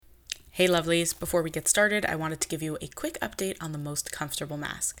Hey lovelies, before we get started, I wanted to give you a quick update on the Most Comfortable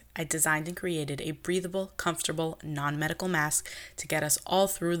Mask. I designed and created a breathable, comfortable, non-medical mask to get us all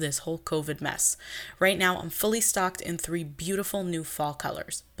through this whole COVID mess. Right now, I'm fully stocked in 3 beautiful new fall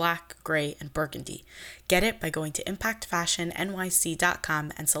colors, black, gray, and burgundy. Get it by going to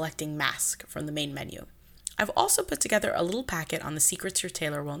impactfashionnyc.com and selecting mask from the main menu. I've also put together a little packet on the secrets your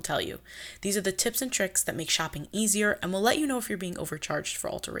tailor won't tell you. These are the tips and tricks that make shopping easier and will let you know if you're being overcharged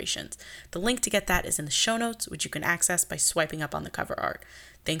for alterations. The link to get that is in the show notes, which you can access by swiping up on the cover art.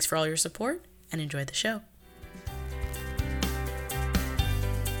 Thanks for all your support and enjoy the show.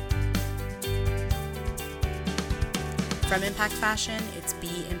 From Impact Fashion, it's Be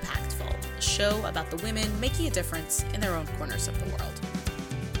Impactful, a show about the women making a difference in their own corners of the world.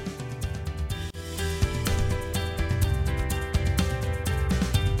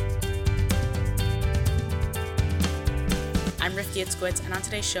 I'm Rifki Itzkowitz, and on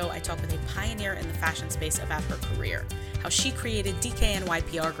today's show, I talk with a pioneer in the fashion space about her career, how she created DKNY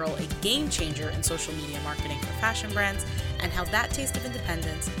PR Girl, a game changer in social media marketing for fashion brands, and how that taste of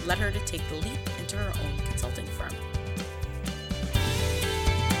independence led her to take the leap into her own consulting firm.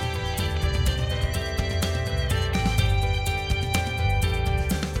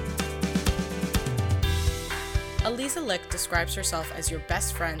 Aliza Lick describes herself as your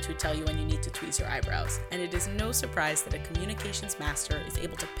best friend who tell you when you need to tweeze your eyebrows, and it is no surprise that a communications master is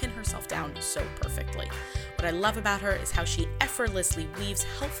able to pin herself down so perfectly. What I love about her is how she effortlessly weaves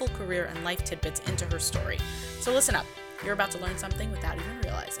helpful career and life tidbits into her story. So listen up, you're about to learn something without even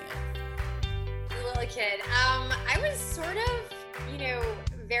realizing it. Little kid. I was sort of,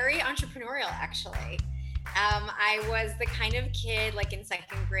 very entrepreneurial actually. I was the kind of kid, like in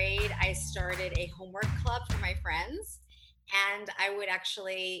second grade, I started a homework club for my friends, and I would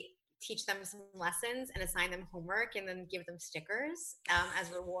actually teach them some lessons and assign them homework and then give them stickers as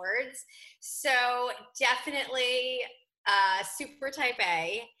rewards. So definitely super type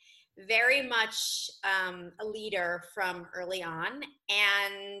A, very much a leader from early on,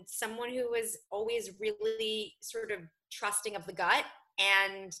 and someone who was always really sort of trusting of the gut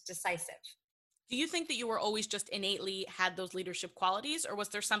and decisive. Do you think that you were always just innately had those leadership qualities, or was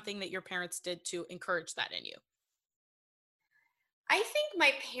there something that your parents did to encourage that in you? I think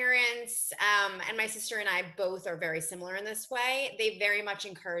my parents and my sister and I both are very similar in this way. They very much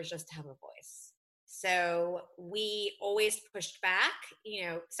encouraged us to have a voice. So we always pushed back,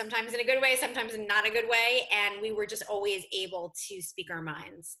 sometimes in a good way, sometimes in not a good way. And we were just always able to speak our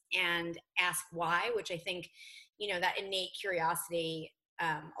minds and ask why, which I think, that innate curiosity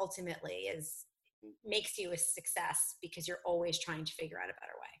ultimately makes you a success because you're always trying to figure out a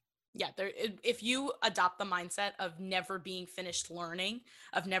better way. Yeah, if you adopt the mindset of never being finished learning,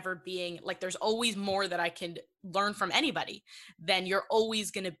 of never being like, there's always more that I can learn from anybody, then you're always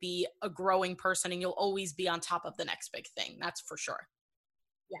going to be a growing person and you'll always be on top of the next big thing. That's for sure.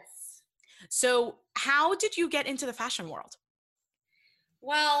 Yes. So, how did you get into the fashion world?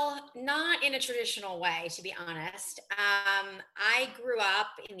 Well, not in a traditional way, to be honest. I grew up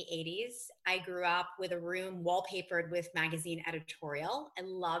in the 80s. I grew up with a room wallpapered with magazine editorial. I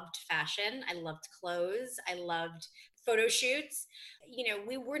loved fashion. I loved clothes. I loved photo shoots.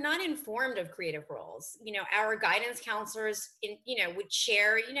 We were not informed of creative roles. Our guidance counselors, would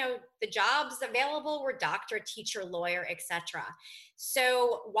share, the jobs available were doctor, teacher, lawyer, etc.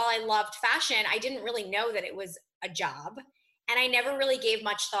 So while I loved fashion, I didn't really know that it was a job. And I never really gave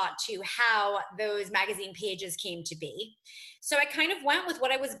much thought to how those magazine pages came to be. So I kind of went with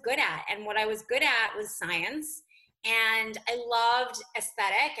what I was good at. And what I was good at was science. And I loved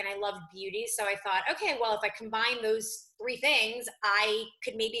aesthetic and I loved beauty. So I thought, okay, well, if I combine those 3 things, I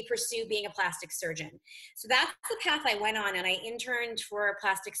could maybe pursue being a plastic surgeon. So that's the path I went on. And I interned for a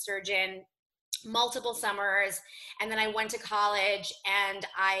plastic surgeon multiple summers, and then I went to college and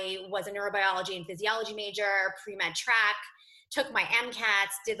I was a neurobiology and physiology major, pre-med track, took my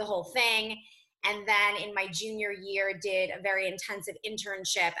MCATs, did the whole thing, and then in my junior year did a very intensive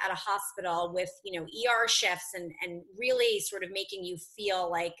internship at a hospital with ER shifts and really sort of making you feel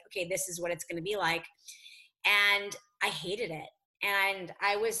like, okay, this is what it's going to be like. And I hated it, and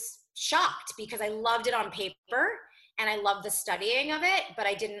I was shocked because I loved it on paper and I loved the studying of it, but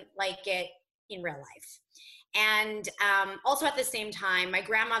I didn't like it in real life. And also at the same time, my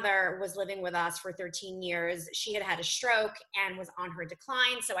grandmother was living with us for 13 years. She had had a stroke and was on her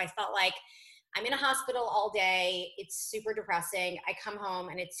decline. So I felt like I'm in a hospital all day. It's super depressing. I come home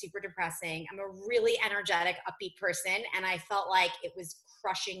and it's super depressing. I'm a really energetic, upbeat person. And I felt like it was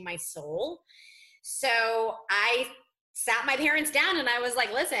crushing my soul. So I sat my parents down and I was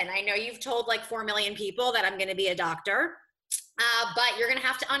like, listen, I know you've told like 4 million people that I'm going to be a doctor. But you're going to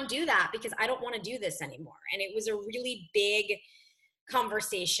have to undo that because I don't want to do this anymore. And it was a really big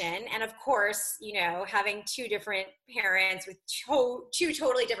conversation. And of course, having two different parents with two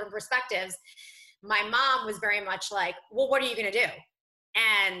totally different perspectives, my mom was very much like, well, what are you going to do?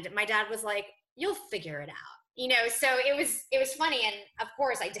 And my dad was like, you'll figure it out. So it was funny. And of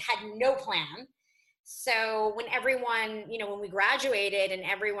course, I had no plan. So when everyone, when we graduated and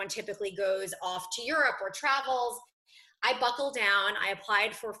everyone typically goes off to Europe or travels, I buckled down. I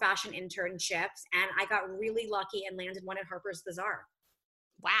applied for fashion internships and I got really lucky and landed one at Harper's Bazaar.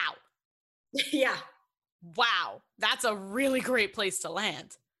 Wow. Yeah. Wow. That's a really great place to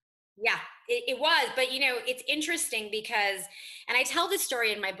land. Yeah, it was. But, it's interesting because, and I tell this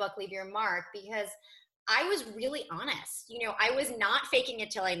story in my book, Leave Your Mark, because I was really honest. I was not faking it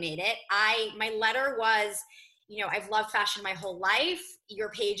till I made it. My letter was, I've loved fashion my whole life. Your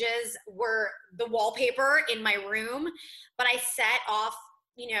pages were the wallpaper in my room, but I set off,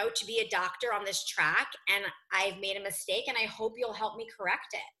 to be a doctor on this track and I've made a mistake and I hope you'll help me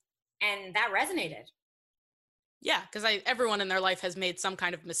correct it. And that resonated. Yeah, because everyone in their life has made some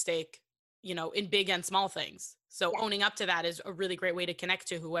kind of mistake, in big and small things. So Yeah, owning up to that is a really great way to connect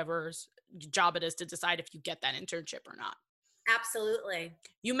to whoever's job it is to decide if you get that internship or not. absolutely.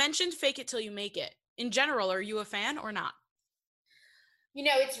 You mentioned fake it till you make it. In general, are you a fan or not?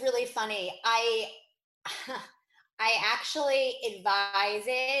 It's really funny. I actually advise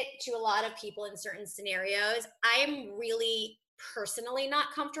it to a lot of people in certain scenarios. I'm really personally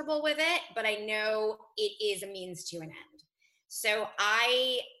not comfortable with it, but I know it is a means to an end. So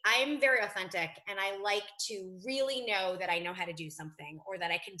I'm very authentic and I like to really know that I know how to do something or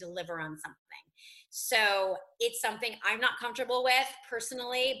that I can deliver on something. So it's something I'm not comfortable with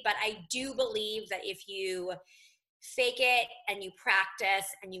personally, but I do believe that if you fake it and you practice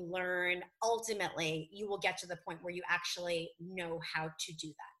and you learn, ultimately you will get to the point where you actually know how to do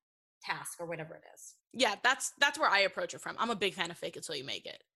that task or whatever it is. Yeah, that's where I approach it from. I'm a big fan of fake it till you make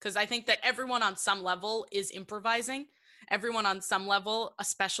it because I think that everyone on some level is improvising. Everyone on some level,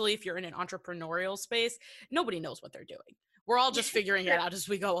 especially if you're in an entrepreneurial space, nobody knows what they're doing. We're all just figuring it out as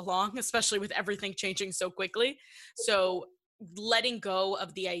we go along, especially with everything changing so quickly. So letting go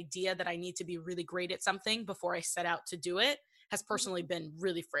of the idea that I need to be really great at something before I set out to do it has personally been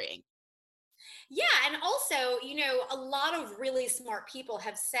really freeing. Yeah, and also, a lot of really smart people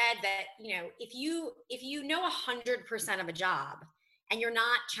have said that, if you know 100% of a job and you're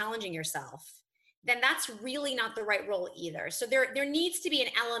not challenging yourself, then that's really not the right role either. So there needs to be an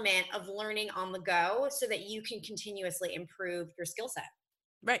element of learning on the go so that you can continuously improve your skill set.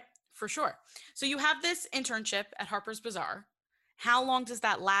 Right, for sure. So you have this internship at Harper's Bazaar. How long does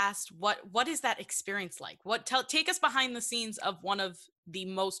that last? What is that experience like? Take us behind the scenes of one of the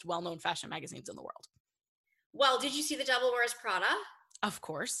most well-known fashion magazines in the world. Well, did you see The Devil Wears Prada? Of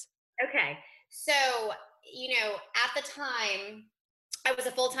course. Okay. So, at the time, I was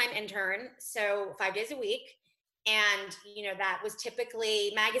a full time intern, so 5 days a week. And, that was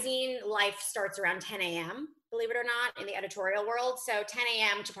typically magazine life starts around 10 a.m., believe it or not, in the editorial world. So 10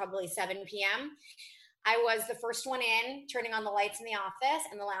 a.m. to probably 7 p.m. I was the first one in, turning on the lights in the office,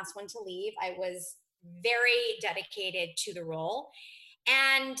 and the last one to leave. I was very dedicated to the role.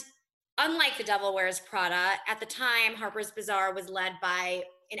 And unlike The Devil Wears Prada, at the time, Harper's Bazaar was led by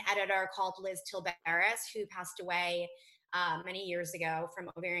an editor called Liz Tilberis, who passed away many years ago from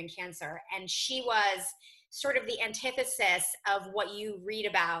ovarian cancer. And she was sort of the antithesis of what you read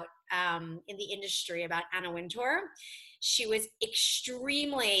about in the industry about Anna Wintour. She was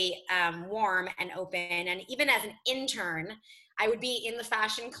extremely warm and open. And even as an intern, I would be in the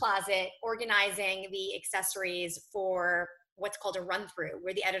fashion closet organizing the accessories for what's called a run through,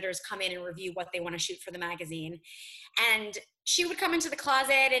 where the editors come in and review what they want to shoot for the magazine. And she would come into the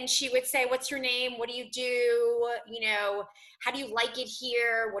closet and she would say, what's your name? What do you do? How do you like it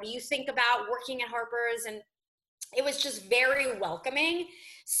here? What do you think about working at Harper's? And it was just very welcoming.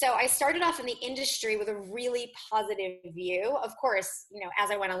 So I started off in the industry with a really positive view. Of course,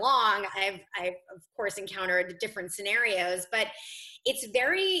 as I went along, I've of course encountered different scenarios, but it's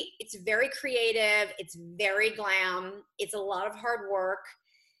very creative. It's very glam. It's a lot of hard work.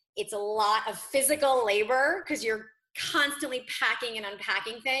 It's a lot of physical labor because you're constantly packing and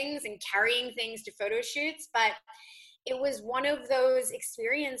unpacking things and carrying things to photo shoots. But it was one of those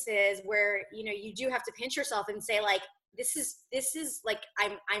experiences where, you do have to pinch yourself and say, like, this is like,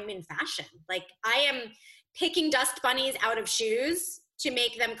 I'm in fashion. Like, I am picking dust bunnies out of shoes to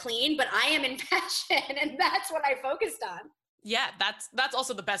make them clean, but I am in fashion, and that's what I focused on. Yeah, that's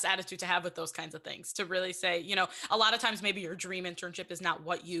also the best attitude to have with those kinds of things, to really say, a lot of times maybe your dream internship is not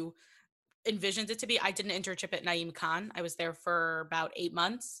what you envisioned it to be. I did an internship at Naeem Khan. I was there for about 8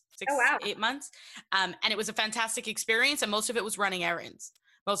 months, Oh, six, wow. 8 months. And it was a fantastic experience. And most of it was running errands.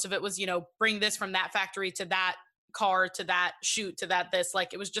 Most of it was, bring this from that factory to that car to that shoot to that this.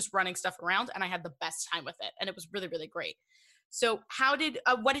 Like, it was just running stuff around, and I had the best time with it. And it was really, really great. So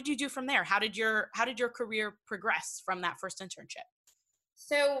what did you do from there? How did your career progress from that first internship?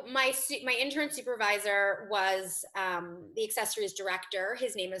 So my intern supervisor was the accessories director.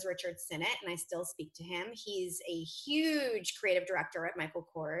 His name is Richard Sinnott, and I still speak to him. He's a huge creative director at Michael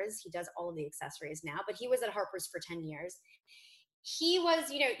Kors. He does all of the accessories now, but he was at Harper's for 10 years. He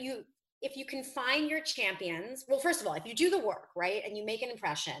was, you if you can find your champions, well, first of all, if you do the work, right, and you make an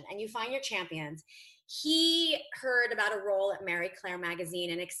impression and you find your champions, he heard about a role at Marie Claire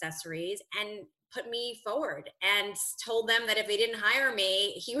magazine and accessories and put me forward and told them that if they didn't hire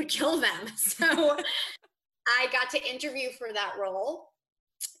me, he would kill them. So I got to interview for that role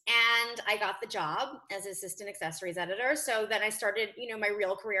and I got the job as assistant accessories editor. So then I started, my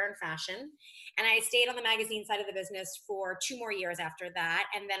real career in fashion. And I stayed on the magazine side of the business for 2 more years after that.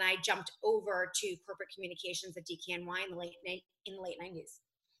 And then I jumped over to corporate communications at DKNY in the late 90s.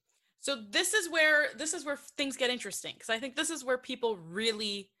 So this is where things get interesting, because I think this is where people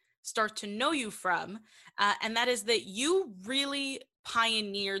really start to know you from, and that is that you really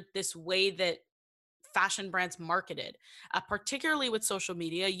pioneered this way that fashion brands marketed, particularly with social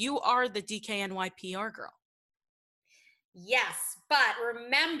media. You are the DKNY PR girl. Yes, but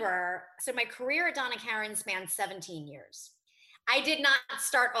remember, so my career at Donna Karan spanned 17 years. I did not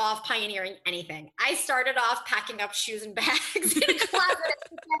start off pioneering anything. I started off packing up shoes and bags in a closet at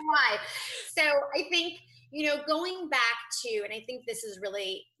DKNY. So I think, going back to, and I think this is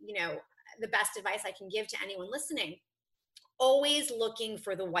really, the best advice I can give to anyone listening, always looking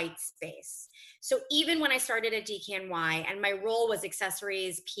for the white space. So even when I started at DKNY and my role was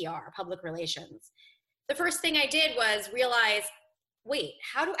accessories PR, public relations, the first thing I did was realize, wait,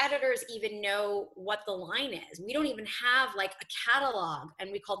 how do editors even know what the line is? We don't even have like a catalog,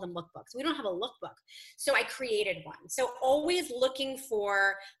 and we call them lookbooks. We don't have a lookbook. So I created one. So always looking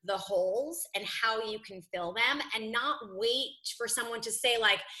for the holes and how you can fill them, and not wait for someone to say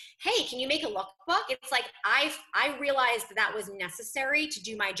like, hey, can you make a lookbook? It's like, I realized that was necessary to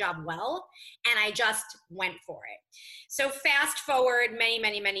do my job well, and I just went for it. So fast forward many,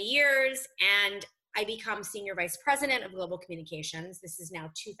 many, many years, and I become senior vice president of global communications. This is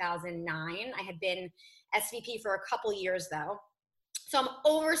now 2009. I had been SVP for a couple years though. So I'm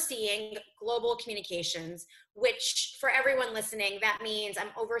overseeing global communications, which for everyone listening, that means I'm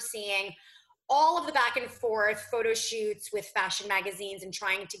overseeing all of the back and forth photo shoots with fashion magazines and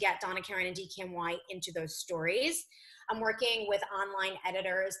trying to get Donna Karan and DKNY into those stories. I'm working with online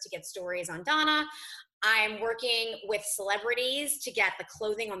editors to get stories on Donna. I'm working with celebrities to get the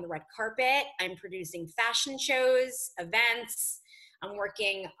clothing on the red carpet. I'm producing fashion shows, events. I'm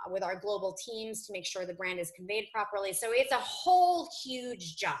working with our global teams to make sure the brand is conveyed properly. So it's a whole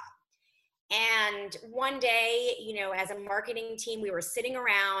huge job. And one day, as a marketing team, we were sitting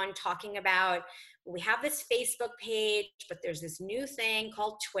around talking about, we have this Facebook page, but there's this new thing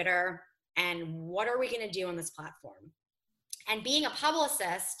called Twitter. And what are we going to do on this platform? And being a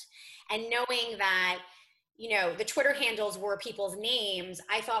publicist and knowing that, the Twitter handles were people's names,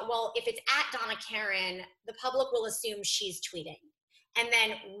 I thought, well, if it's at Donna Karan, the public will assume she's tweeting. And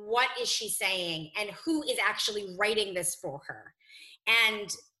then what is she saying? And who is actually writing this for her? And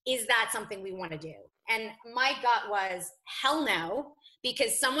is that something we want to do? And my gut was, hell no,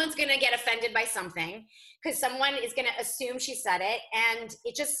 because someone's going to get offended by something, because someone is going to assume she said it. And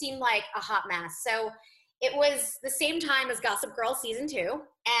it just seemed like a hot mess. So it was the same time as Gossip Girl season 2.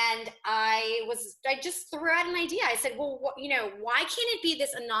 And I just threw out an idea. I said, well, why can't it be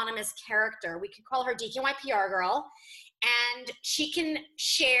this anonymous character? We could call her DKNY PR girl, and she can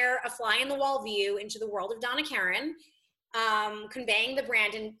share a fly in the wall view into the world of Donna Karan, conveying the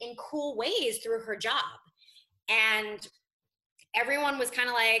brand in cool ways through her job. And everyone was kind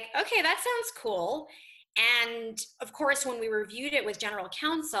of like, okay, that sounds cool. And of course, when we reviewed it with general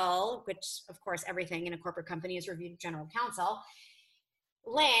counsel, which of course everything in a corporate company is reviewed with general counsel,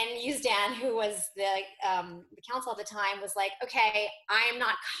 Lynn Usdan, who was the counsel at the time, was like, okay, I am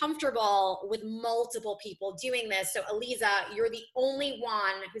not comfortable with multiple people doing this. So Eliza, you're the only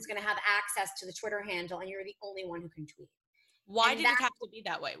one who's going to have access to the Twitter handle, and you're the only one who can tweet. Why did it have to be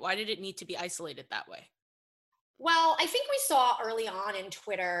that way? Why did it need to be isolated that way? Well, I think we saw early on in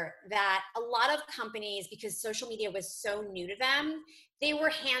Twitter that a lot of companies, because social media was so new to them, they were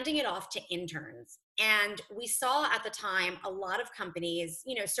handing it off to interns. And we saw at the time a lot of companies,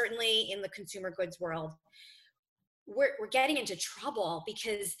 certainly in the consumer goods world, we're getting into trouble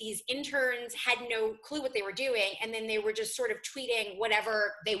because these interns had no clue what they were doing. And then they were just sort of tweeting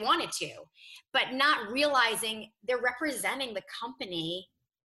whatever they wanted to, but not realizing they're representing the company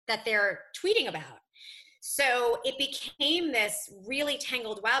that they're tweeting about. So it became this really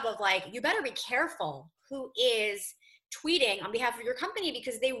tangled web of like, you better be careful who is tweeting on behalf of your company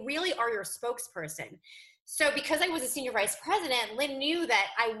because they really are your spokesperson. So because I was a senior vice president, Lynn knew that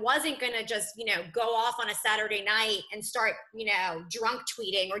I wasn't going to just, go off on a Saturday night and start, drunk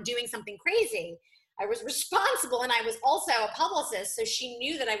tweeting or doing something crazy. I was responsible, and I was also a publicist. So she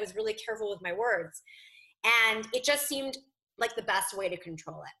knew that I was really careful with my words. And it just seemed like the best way to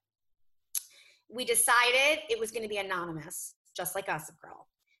control it. We decided it was going to be anonymous, just like Gossip Girl.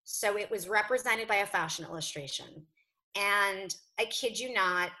 So it was represented by a fashion illustration. And I kid you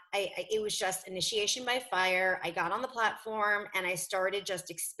not, it was just initiation by fire. I got on the platform and I started just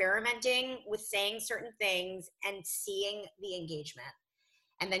experimenting with saying certain things and seeing the engagement,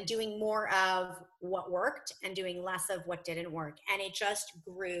 and then doing more of what worked and doing less of what didn't work. And it just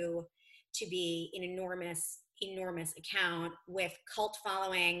grew to be an enormous account with cult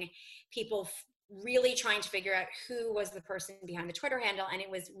following, people really trying to figure out who was the person behind the Twitter handle. And it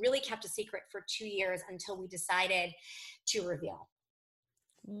was really kept a secret for 2 years until we decided to reveal.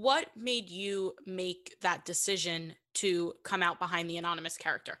 What made you make that decision to come out behind the anonymous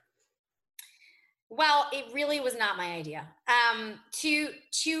character? Well, it really was not my idea. Two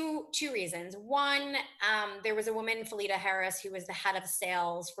reasons. One, there was a woman, Felita Harris, who was the head of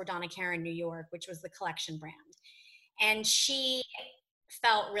sales for Donna Karan New York, which was the collection brand. And she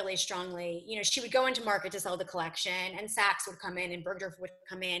felt really strongly, she would go into market to sell the collection, and Saks would come in and Bergdorf would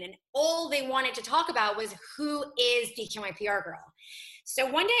come in, and all they wanted to talk about was who is DKNY PR girl. So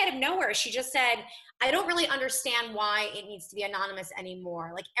one day out of nowhere, she just said, I don't really understand why it needs to be anonymous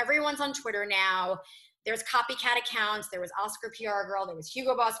anymore. Like, everyone's on Twitter now. There's copycat accounts. There was Oscar PR girl. There was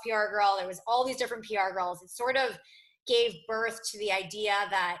Hugo Boss PR girl. There was all these different PR girls. It sort of gave birth to the idea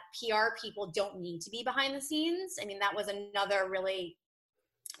that PR people don't need to be behind the scenes. I mean, that was another really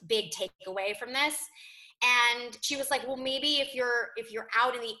big takeaway from this. And she was like, well, maybe if you're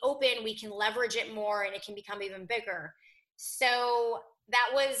out in the open, we can leverage it more and it can become even bigger. So that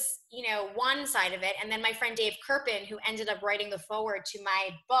was, one side of it. And then my friend Dave Kirpin, who ended up writing the foreword to my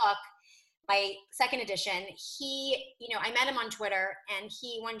book, my second edition, I met him on Twitter, and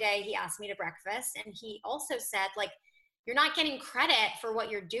one day he asked me to breakfast, and he also said, like, you're not getting credit for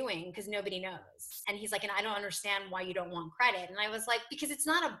what you're doing because nobody knows. And he's like, and I don't understand why you don't want credit. And I was like, because it's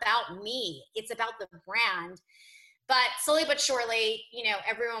not about me. It's about the brand. But slowly but surely,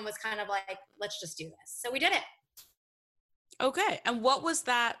 everyone was kind of like, let's just do this. So we did it. Okay. And what was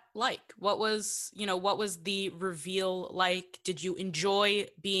that like? What was the reveal like? Did you enjoy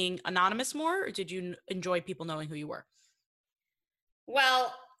being anonymous more, or did you enjoy people knowing who you were?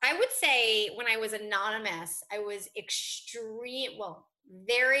 Well, I would say when I was anonymous, I was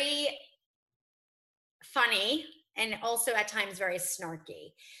very funny, and also at times very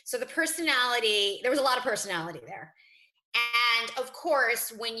snarky. So there was a lot of personality there. And of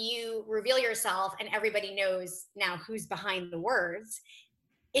course, when you reveal yourself and everybody knows now who's behind the words,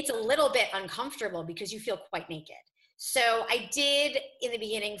 it's a little bit uncomfortable because you feel quite naked. So I did in the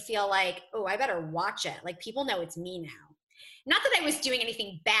beginning feel like, oh, I better watch it. Like, people know it's me now. Not that I was doing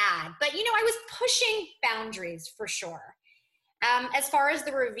anything bad, but, I was pushing boundaries for sure. As far as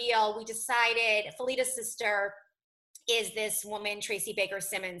the reveal, we decided Felita's sister is this woman, Tracy Baker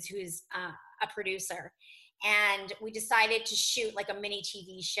Simmons, who's a producer. And we decided to shoot like a mini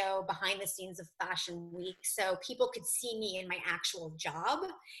TV show behind the scenes of Fashion Week so people could see me in my actual job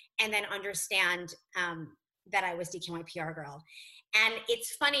and then understand that I was DKNY PR girl. And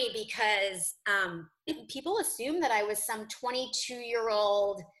it's funny because people assume that I was some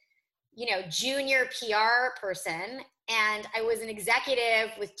 22-year-old, junior PR person. And I was an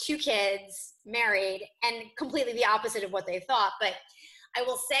executive with 2 kids, married, and completely the opposite of what they thought. But I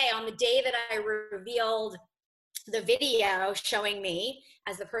will say, on the day that I revealed the video showing me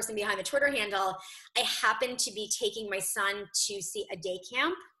as the person behind the Twitter handle, I happened to be taking my son to see a day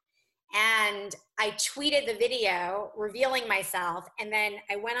camp. And I tweeted the video revealing myself. And then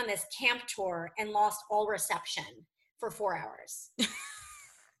I went on this camp tour and lost all reception for 4 hours.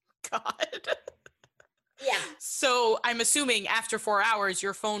 God. Yeah. So I'm assuming after 4 hours,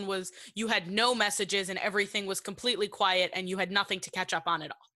 your phone you had no messages and everything was completely quiet and you had nothing to catch up on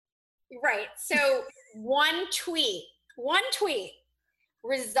at all. Right. So one tweet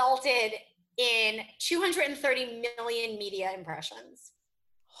resulted in 230 million media impressions.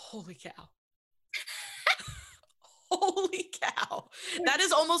 Holy cow. Holy cow. That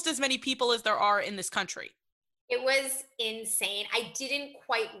is almost as many people as there are in this country. It was insane. I didn't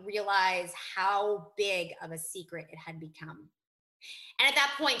quite realize how big of a secret it had become. And at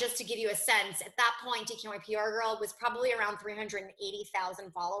that point, just to give you a sense, at that point, DKNY PR Girl was probably around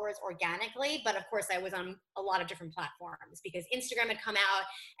 380,000 followers organically. But of course, I was on a lot of different platforms because Instagram had come out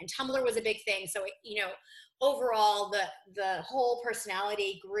and Tumblr was a big thing. So, overall, the whole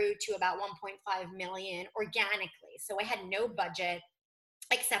personality grew to about 1.5 million organically. So I had no budget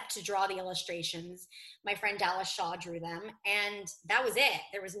except to draw the illustrations. My friend Dallas Shaw drew them, and that was it.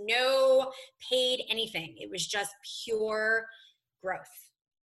 There was no paid anything. It was just pure growth.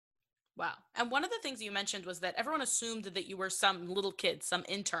 Wow. And one of the things you mentioned was that everyone assumed that you were some little kid, some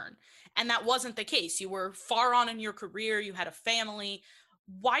intern. And that wasn't the case. You were far on in your career, you had a family.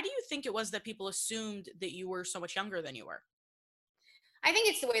 Why do you think it was that people assumed that you were so much younger than you were? I think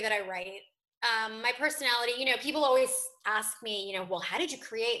it's the way that I write. My personality, people always ask me, well, how did you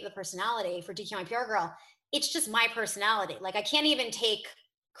create the personality for DQ My PR Girl? It's just my personality. Like, I can't even take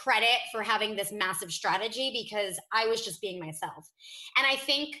credit for having this massive strategy because I was just being myself. And I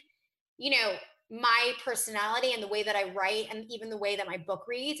think, you know, my personality and the way that I write and even the way that my book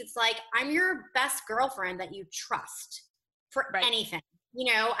reads, it's like I'm your best girlfriend that you trust for Right. anything.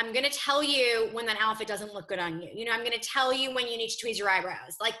 I'm going to tell you when that outfit doesn't look good on you. I'm going to tell you when you need to tweeze your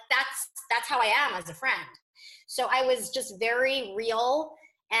eyebrows. Like that's how I am as a friend. So I was just very real,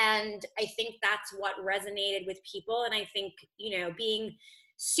 and I think that's what resonated with people. And I think, being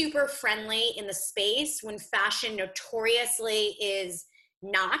super friendly in the space when fashion notoriously is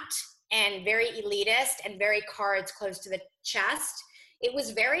not, and very elitist and very cards close to the chest, it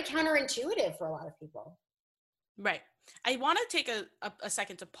was very counterintuitive for a lot of people. Right. I want to take a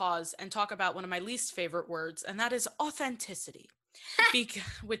second to pause and talk about one of my least favorite words, and that is authenticity,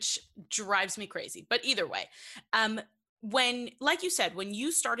 which drives me crazy. But either way, um, like you said, when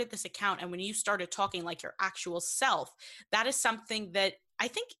you started this account and when you started talking like your actual self, that is something that I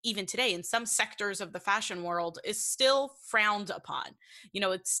think even today in some sectors of the fashion world is still frowned upon.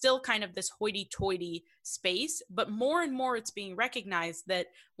 It's still kind of this hoity toity space, but more and more it's being recognized that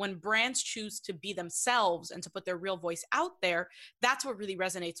when brands choose to be themselves and to put their real voice out there, that's what really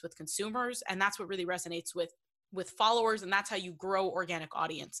resonates with consumers. And that's what really resonates with followers, and that's how you grow organic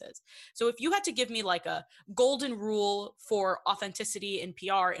audiences. So if you had to give me like a golden rule for authenticity in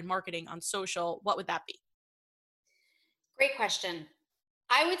PR and marketing on social, what would that be? Great question.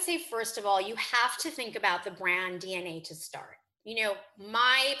 I would say, first of all, you have to think about the brand DNA to start.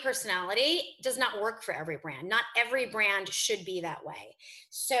 My personality does not work for every brand. Not every brand should be that way.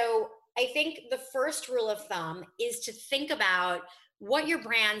 So I think the first rule of thumb is to think about what your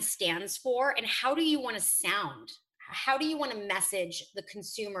brand stands for and how do you want to sound? How do you want to message the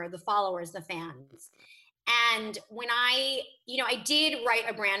consumer, the followers, the fans? And when I did write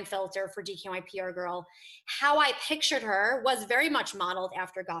a brand filter for DKNY PR Girl, how I pictured her was very much modeled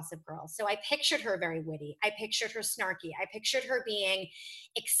after Gossip Girl. So I pictured her very witty. I pictured her snarky. I pictured her being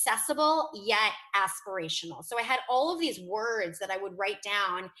accessible yet aspirational. So I had all of these words that I would write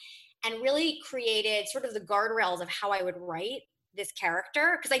down and really created sort of the guardrails of how I would write this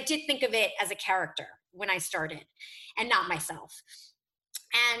character, because I did think of it as a character when I started and not myself.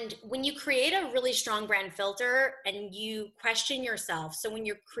 And when you create a really strong brand filter and you question yourself, so when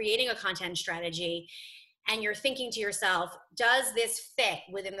you're creating a content strategy and you're thinking to yourself, does this fit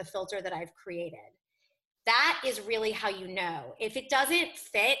within the filter that I've created? That is really how you know. If it doesn't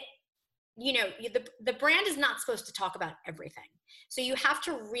fit, the brand is not supposed to talk about everything. So you have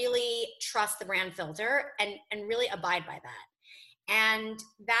to really trust the brand filter and really abide by that. And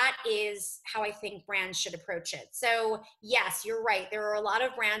that is how I think brands should approach it. So, yes, you're right. There are a lot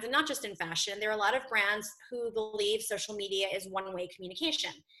of brands, and not just in fashion, there are a lot of brands who believe social media is one-way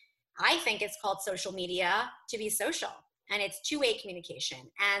communication. I think it's called social media to be social, and it's two-way communication.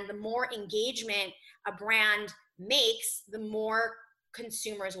 And the more engagement a brand makes, the more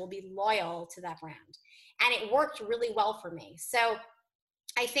consumers will be loyal to that brand. And it worked really well for me. So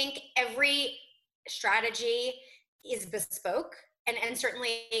I think every strategy is bespoke, and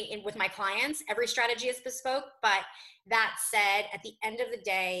certainly with my clients, every strategy is bespoke. But that said, at the end of the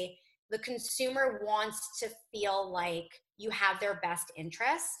day, the consumer wants to feel like you have their best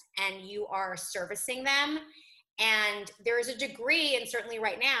interest and you are servicing them. And there is a degree, and certainly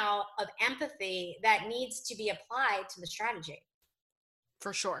right now, of empathy that needs to be applied to the strategy.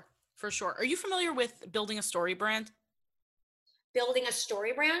 For sure. For sure. Are you familiar with Building a Story Brand? Building a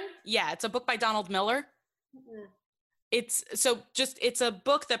story brand? Yeah, it's a book by Donald Miller. Mm-mm. It's a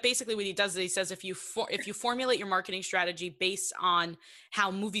book that basically what he does is he says if you formulate your marketing strategy based on how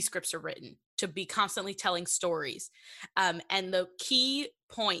movie scripts are written to be constantly telling stories, and the key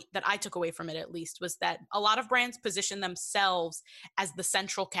point that I took away from it at least was that a lot of brands position themselves as the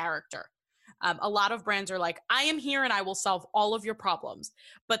central character. A lot of brands are like, I am here and I will solve all of your problems.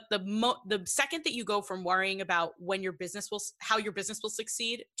 But the second that you go from worrying about how your business will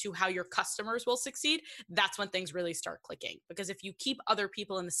succeed to how your customers will succeed, that's when things really start clicking. Because if you keep other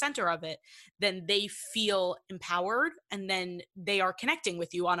people in the center of it, then they feel empowered and then they are connecting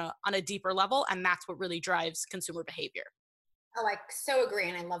with you on a deeper level. And that's what really drives consumer behavior. Oh, I so agree.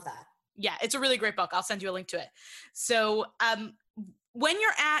 And I love that. Yeah, it's a really great book. I'll send you a link to it. So, when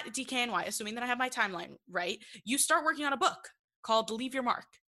you're at DKNY, assuming that I have my timeline right, you start working on a book called Leave Your Mark.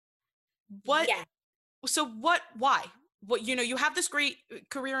 What? Yeah. So what? Why? What? You have this great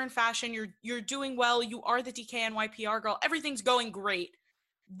career in fashion. You're doing well. You are the DKNY PR girl. Everything's going great.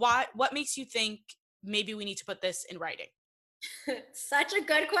 Why? What makes you think maybe we need to put this in writing? Such a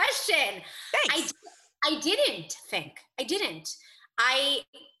good question. Thanks. I didn't think. I didn't. I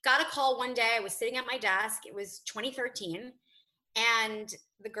got a call one day. I was sitting at my desk. It was 2013. And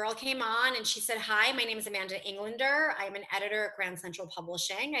the girl came on and she said, "Hi, my name is Amanda Englander. I'm an editor at Grand Central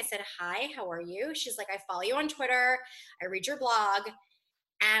Publishing." I said, "Hi, how are you?" She's like, "I follow you on Twitter. I read your blog.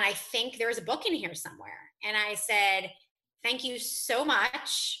 And I think there's a book in here somewhere." And I said, "Thank you so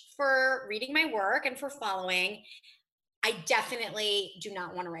much for reading my work and for following. I definitely do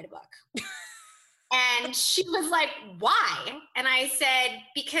not want to write a book." And she was like, "Why?" And I said,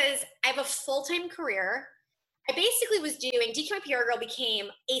 "Because I have a full-time career. I basically was doing DK My PR Girl became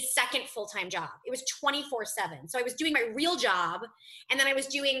a second full-time job. It was 24/7. So I was doing my real job and then I was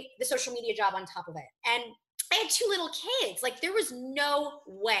doing the social media job on top of it. And I had two little kids. Like there was no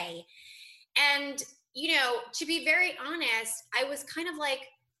way. And to be very honest, I was kind of like,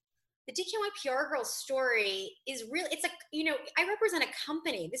 the DKNY PR Girl story is real. It's I represent a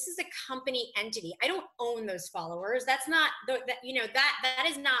company. This is a company entity. I don't own those followers. That's not that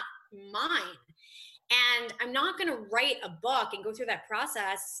is not mine. And I'm not going to write a book and go through that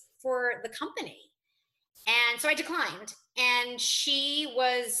process for the company. And so I declined. And she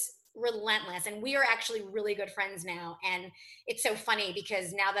was relentless. And we are actually really good friends now. And it's so funny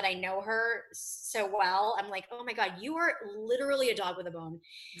because now that I know her so well, I'm like, oh my God, you are literally a dog with a bone.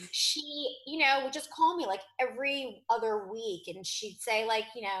 She, would just call me like every other week and she'd say, like,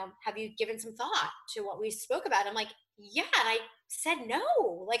 "Have you given some thought to what we spoke about?" I'm like, "Yeah." And I said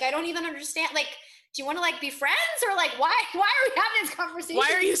no. Like, I don't even understand. Like, do you want to like be friends or like why are we having this conversation?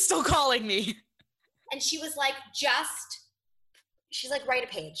 Why are you still calling me? And she was like, she's like, "Write a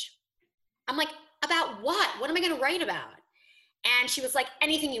page." I'm like, "About what? What am I going to write about?" And she was like,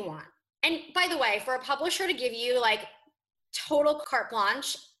 "Anything you want." And by the way, for a publisher to give you like total carte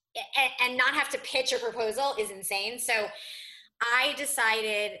blanche and not have to pitch a proposal is insane. So I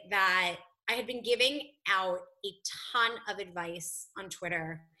decided that I had been giving out a ton of advice on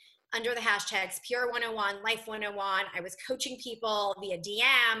Twitter under the hashtags PR 101, Life 101. I was coaching people via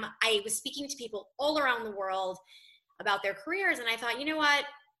DM. I was speaking to people all around the world about their careers. And I thought, you know what?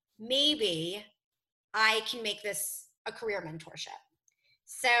 Maybe I can make this a career mentorship.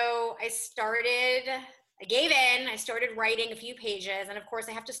 So I gave in. I started writing a few pages. And of course,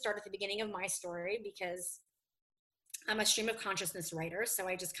 I have to start at the beginning of my story because I'm a stream of consciousness writer. So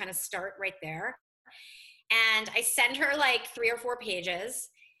I just kind of start right there. And I send her like 3 or 4 pages.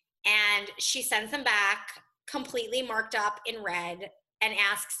 And she sends them back completely marked up in red and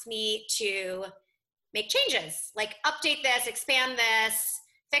asks me to make changes, like update this, expand this,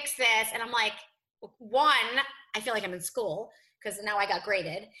 fix this. And I'm like, one, I feel like I'm in school because now I got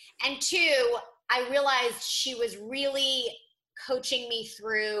graded. And 2, I realized she was really coaching me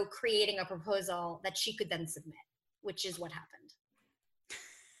through creating a proposal that she could then submit, which is what happened.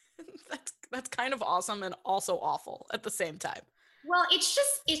 That's kind of awesome and also awful at the same time. Well, it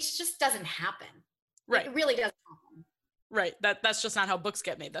just doesn't happen. Right. It really doesn't happen. Right. That's just not how books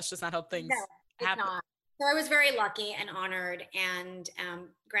get made. That's just not how things happen. Not. So I was very lucky and honored, and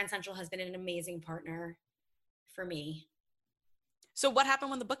Grand Central has been an amazing partner for me. So what happened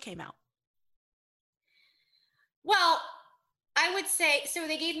when the book came out? Well, I would say, so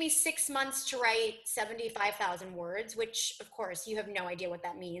they gave me 6 months to write 75,000 words, which of course you have no idea what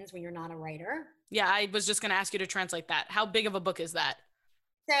that means when you're not a writer. Yeah, I was just going to ask you to translate that. How big of a book is that?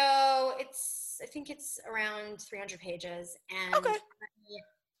 So I think it's around 300 pages. And okay. I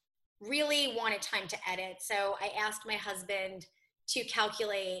really wanted time to edit. So I asked my husband to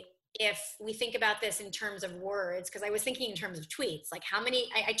calculate if we think about this in terms of words, because I was thinking in terms of tweets, like how many,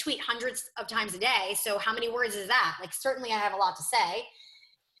 I tweet hundreds of times a day. So how many words is that? Like, certainly I have a lot to say.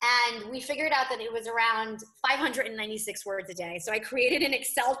 And we figured out that it was around 596 words a day. So I created an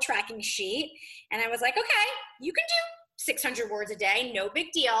Excel tracking sheet and I was like, okay, you can do 600 words a day, no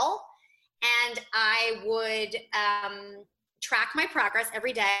big deal. And I would track my progress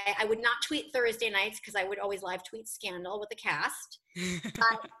every day. I would not tweet Thursday nights because I would always live tweet Scandal with the cast.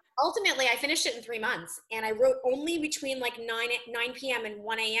 But ultimately, I finished it in 3 months, and I wrote only between like 9 p.m. and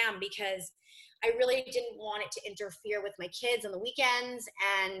 1 a.m. because I really didn't want it to interfere with my kids on the weekends,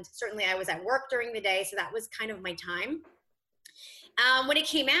 and certainly I was at work during the day, so that was kind of my time. When it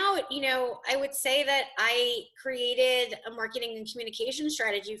came out, I would say that I created a marketing and communication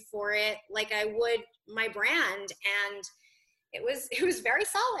strategy for it like I would my brand, and it was very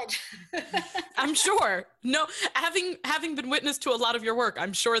solid. I'm sure. No, having been witness to a lot of your work,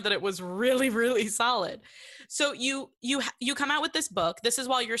 I'm sure that it was really, really solid. So you come out with this book. This is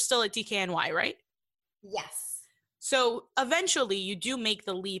while you're still at DKNY, right? Yes. So eventually you do make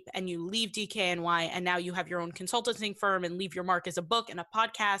the leap and you leave DKNY, and now you have your own consulting firm and leave your mark as a book and a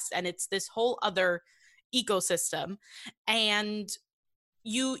podcast, and it's this whole other ecosystem. And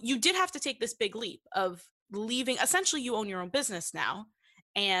you did have to take this big leap of leaving. Essentially, you own your own business now.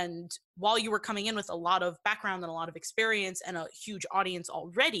 And while you were coming in with a lot of background and a lot of experience and a huge audience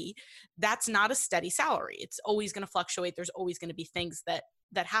already, that's not a steady salary. It's always going to fluctuate. There's always going to be things that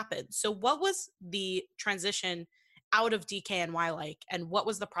happen. So what was the transition out of DKNY like, and what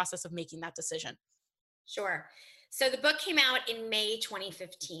was the process of making that decision? Sure. So the book came out in May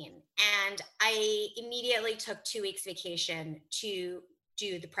 2015, and I immediately took 2 weeks vacation to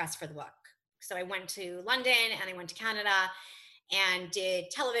do the press for the book. So I went to London and I went to Canada and did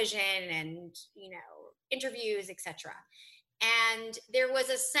television and, interviews, etc. And there was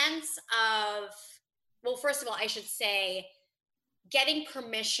a sense of, well, first of all, I should say, getting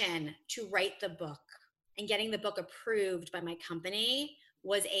permission to write the book and getting the book approved by my company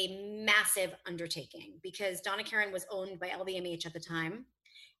was a massive undertaking because Donna Karan was owned by LVMH at the time.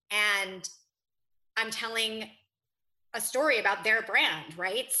 And I'm telling a story about their brand,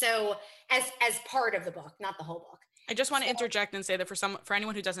 right? So as part of the book, not the whole book. I just want to interject and say that for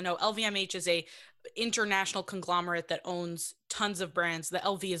anyone who doesn't know, LVMH is a international conglomerate that owns tons of brands. The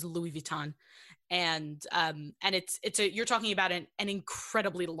LV is Louis Vuitton, and you're talking about an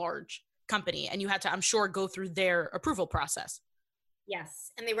incredibly large company, and you had to, I'm sure, go through their approval process.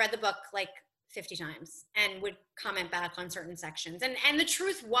 Yes, and they read the book like 50 times and would comment back on certain sections. And the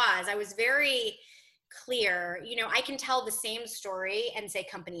truth was, I was very clear. I can tell the same story and say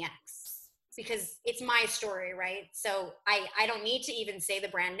Company X because it's my story, right? So I don't need to even say the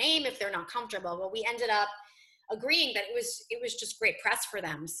brand name if they're not comfortable. But we ended up agreeing that it was just great press for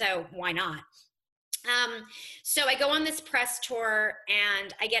them. So why not? So I go on this press tour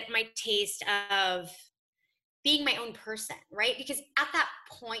and I get my taste of being my own person, right? Because at that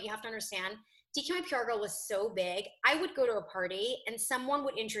point, you have to understand, DKNY PR Girl was so big. I would go to a party and someone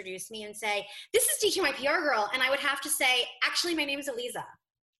would introduce me and say, "This is DKNY PR Girl." And I would have to say, "Actually, my name is Aliza."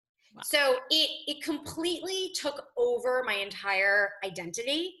 Wow. So it completely took over my entire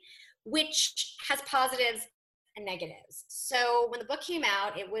identity, which has positives and negatives. So when the book came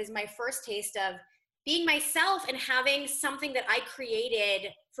out, it was my first taste of being myself and having something that I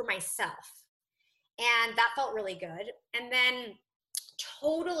created for myself. And that felt really good. And then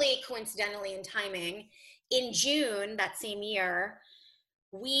totally coincidentally in timing, in June that same year,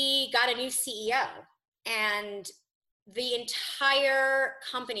 we got a new CEO and the entire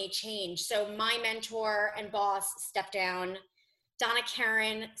company changed. So my mentor and boss stepped down. Donna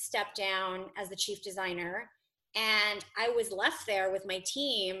Karan stepped down as the chief designer. And I was left there with my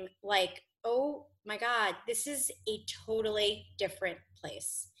team like, oh my God, this is a totally different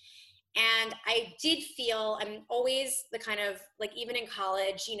place. And I did feel, I'm always the kind of, like, even in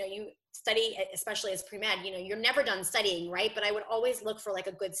college, you study, especially as pre-med, you're never done studying, right? But I would always look for like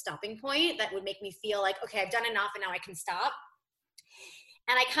a good stopping point that would make me feel like, okay, I've done enough and now I can stop.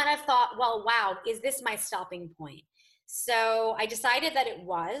 And I kind of thought, well, wow, is this my stopping point? So I decided that it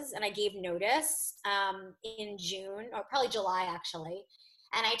was, and I gave notice in June, or probably July actually.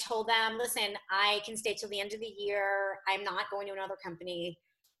 And I told them, listen, I can stay till the end of the year. I'm not going to another company.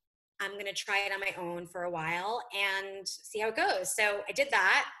 I'm going to try it on my own for a while and see how it goes. So I did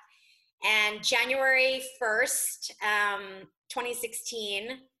that. And January 1st,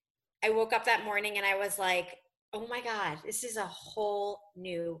 2016, I woke up that morning and I was like, oh my God, this is a whole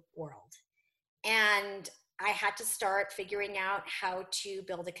new world. And I had to start figuring out how to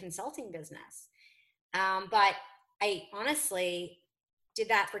build a consulting business. But I honestly, did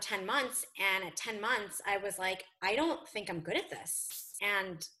that for 10 months. And at 10 months, I was like, I don't think I'm good at this.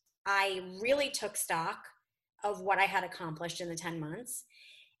 And I really took stock of what I had accomplished in the 10 months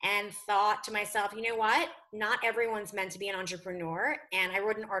and thought to myself, you know what? Not everyone's meant to be an entrepreneur. And I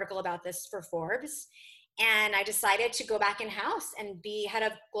wrote an article about this for Forbes. And I decided to go back in house and be head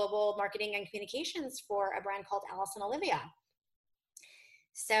of global marketing and communications for a brand called Alice and Olivia.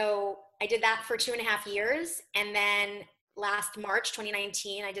 So I did that for 2.5 years. And then last March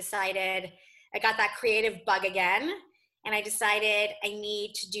 2019, I decided I got that creative bug again. And I decided I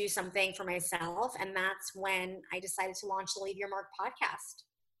need to do something for myself. And that's when I decided to launch the Leave Your Mark podcast.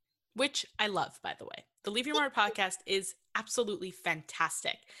 Which I love, by the way. The Leave Your Mark podcast is absolutely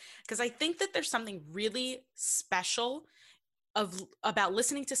fantastic because I think that there's something really special about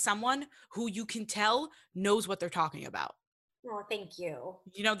listening to someone who you can tell knows what they're talking about. Oh, thank you.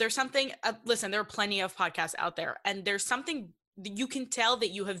 You know, there's something, listen, there are plenty of podcasts out there, and there's something that you can tell that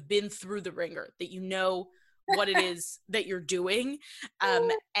you have been through the ringer, that you know what it is that you're doing.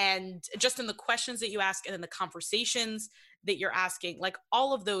 And just in the questions that you ask and in the conversations that you're asking, like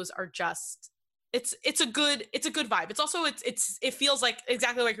all of those are just, it's a good vibe. It's also, it feels like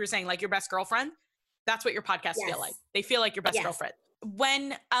exactly like you were saying, like your best girlfriend. That's what your podcasts feel like. They feel like your best girlfriend.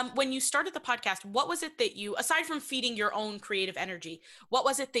 When you started the podcast, what was it that you, aside from feeding your own creative energy, what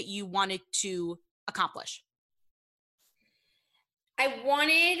was it that you wanted to accomplish? I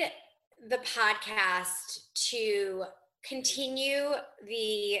wanted the podcast to continue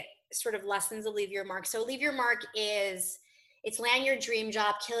the sort of lessons of Leave Your Mark. So Leave Your Mark is, it's land your dream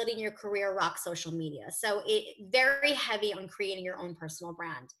job, kill it in your career, rock social media. So it very heavy on creating your own personal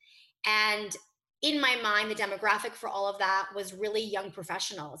brand. And in my mind, the demographic for all of that was really young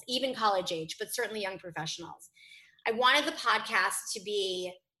professionals, even college age, but certainly young professionals. I wanted the podcast to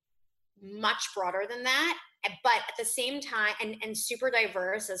be much broader than that, but at the same time, and super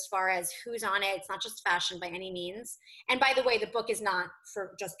diverse as far as who's on it. It's not just fashion by any means. And by the way, the book is not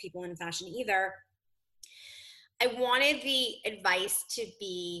for just people in fashion either. I wanted the advice to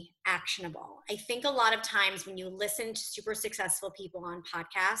be actionable. I think a lot of times when you listen to super successful people on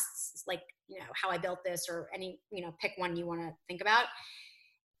podcasts, like, you know, How I Built This or any, you know, pick one you want to think about,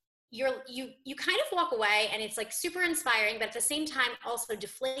 you kind of walk away and it's like super inspiring, but at the same time also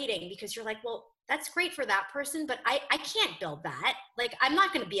deflating because you're like, well, that's great for that person, but I can't build that. Like, I'm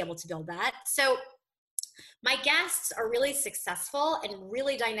not going to be able to build that. So my guests are really successful and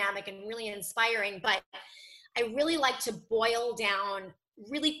really dynamic and really inspiring, but I really like to boil down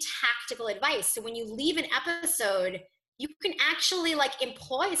really tactical advice. So when you leave an episode, you can actually like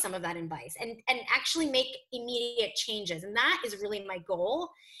employ some of that advice and actually make immediate changes. And that is really my goal.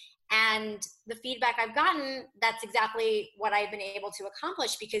 And the feedback I've gotten, that's exactly what I've been able to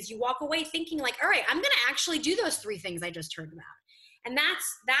accomplish, because you walk away thinking like, all right, I'm going to actually do those 3 things I just heard about. And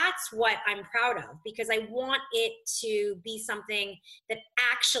that's what I'm proud of, because I want it to be something that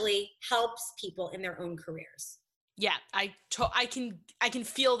actually helps people in their own careers. Yeah, I can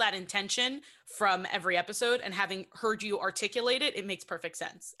feel that intention from every episode, and having heard you articulate it, it makes perfect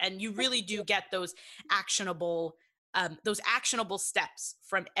sense. And you really do get those actionable steps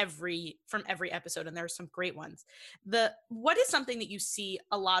from every episode, and there are some great ones. What is something that you see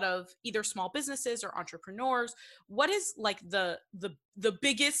a lot of either small businesses or entrepreneurs? What is like the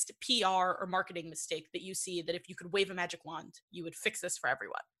biggest PR or marketing mistake that you see that if you could wave a magic wand, you would fix this for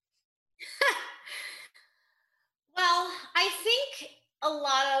everyone? Well, I think a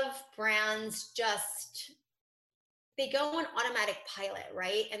lot of brands they go on automatic pilot,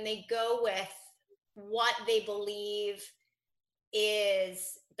 right? And they go with what they believe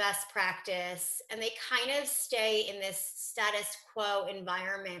is best practice, and they kind of stay in this status quo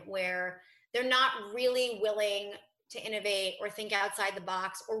environment where they're not really willing to innovate or think outside the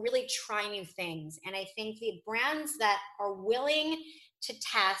box or really try new things. And I think the brands that are willing to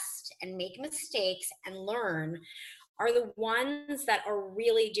test and make mistakes and learn are the ones that are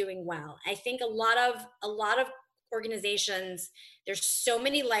really doing well. I think a lot of organizations, there's so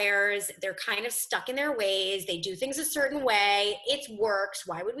many layers, they're kind of stuck in their ways, they do things a certain way, it works,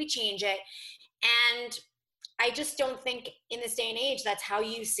 why would we change it? And I just don't think in this day and age that's how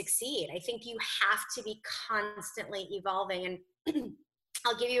you succeed. I think you have to be constantly evolving. And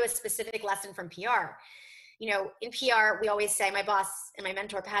I'll give you a specific lesson from PR. You know, in PR, we always say, my boss and my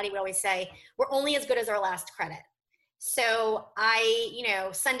mentor, Patty, would always say, we're only as good as our last credit. So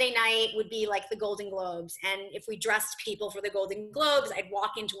Sunday night would be like the Golden Globes. And if we dressed people for the Golden Globes, I'd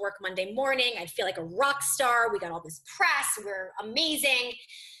walk into work Monday morning. I'd feel like a rock star. We got all this press. We're amazing.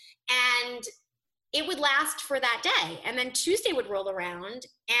 And it would last for that day. And then Tuesday would roll around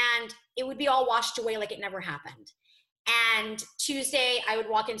and it would be all washed away like it never happened. And Tuesday, I would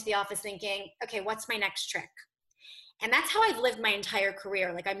walk into the office thinking, okay, what's my next trick? And that's how I've lived my entire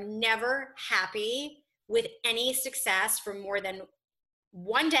career. Like, I'm never happy with any success for more than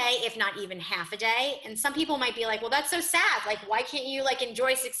one day, if not even half a day. And some people might be like, well, that's so sad. Like, why can't you like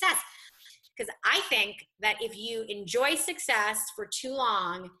enjoy success? Because I think that if you enjoy success for too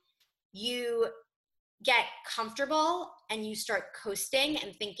long, you get comfortable and you start coasting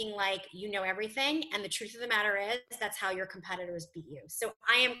and thinking like you know everything. And the truth of the matter is that's how your competitors beat you. So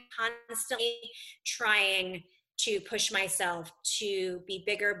I am constantly trying to push myself to be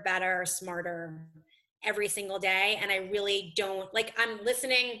bigger, better, smarter every single day. And I really don't like, I'm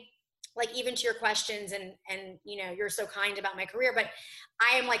listening like even to your questions and you know, you're so kind about my career, but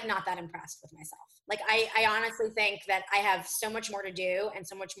I am like not that impressed with myself. Like I honestly think that I have so much more to do and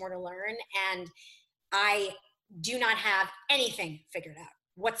so much more to learn. And I do not have anything figured out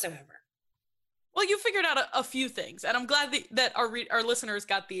whatsoever. Well, you figured out a few things, and I'm glad that our listeners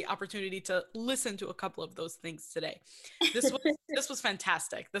got the opportunity to listen to a couple of those things today. This was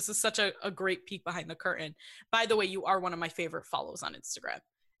fantastic. This is such a great peek behind the curtain. By the way, you are one of my favorite follows on Instagram.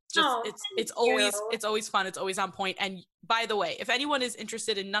 It's always fun. It's always on point. And by the way, if anyone is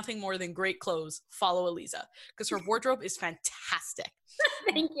interested in nothing more than great clothes, follow Aliza because her wardrobe is fantastic.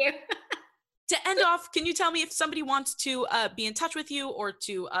 Thank you. To end off, can you tell me if somebody wants to be in touch with you or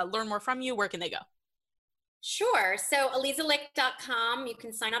to learn more from you, where can they go? Sure. So alizalicht.com, you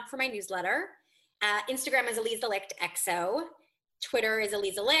can sign up for my newsletter. Instagram is AlizaLichtXO. Twitter is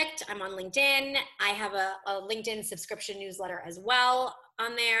Aliza Licht. I'm on LinkedIn. I have a LinkedIn subscription newsletter as well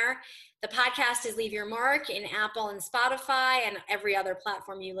on there. The podcast is Leave Your Mark in Apple and Spotify and every other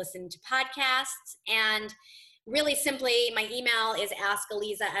platform you listen to podcasts. And really simply, my email is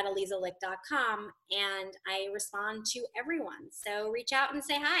askaliza@alizalicht.com, and I respond to everyone. So reach out and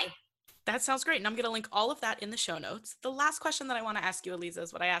say hi. That sounds great. And I'm going to link all of that in the show notes. The last question that I want to ask you, Aliza,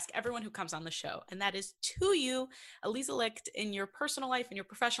 is what I ask everyone who comes on the show. And that is to you, Aliza Licht, in your personal life, in your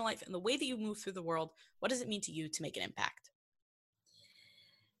professional life, and the way that you move through the world, what does it mean to you to make an impact?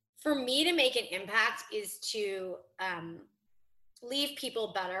 For me to make an impact is to leave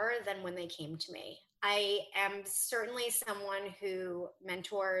people better than when they came to me. I am certainly someone who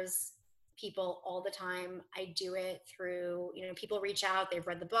mentors people all the time. I do it through, you know, people reach out, they've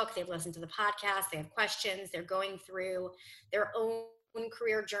read the book, they've listened to the podcast, they have questions, they're going through their own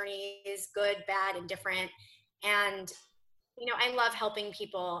career journeys, good, bad, and different. And, you know, I love helping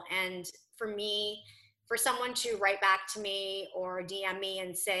people. And for me, for someone to write back to me or DM me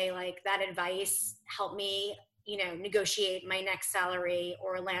and say like that advice helped me, you know, negotiate my next salary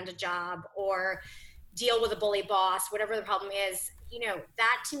or land a job or deal with a bully boss, whatever the problem is, you know,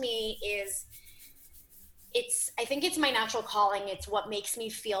 that to me is, I think it's my natural calling. It's what makes me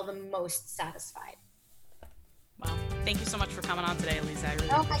feel the most satisfied. Wow. Thank you so much for coming on today, Aliza. I really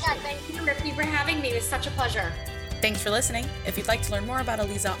oh my God, thank you, Ricky, for having me. It was such a pleasure. Thanks for listening. If you'd like to learn more about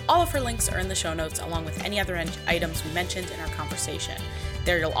Aliza, all of her links are in the show notes, along with any other items we mentioned in our conversation.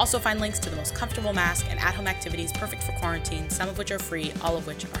 There you'll also find links to the most comfortable mask and at-home activities perfect for quarantine, some of which are free, all of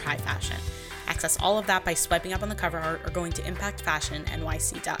which are high fashion. Access all of that by swiping up on the cover art or going to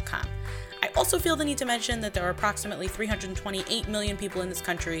impactfashionnyc.com. I also feel the need to mention that there are approximately 328 million people in this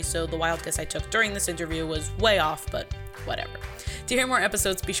country, so the wild guess I took during this interview was way off, but whatever. To hear more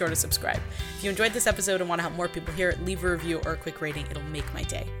episodes, be sure to subscribe. If you enjoyed this episode and want to help more people hear it, leave a review or a quick rating. It'll make my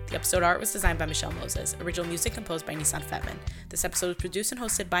day. The episode art was designed by Michelle Moses. Original music composed by Nissan Fetman. This episode was produced and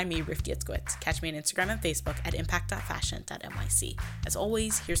hosted by me, Rifki Itzkowitz. Catch me on Instagram and Facebook at impact.fashion.nyc. As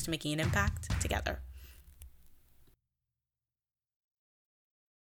always, here's to making an impact together.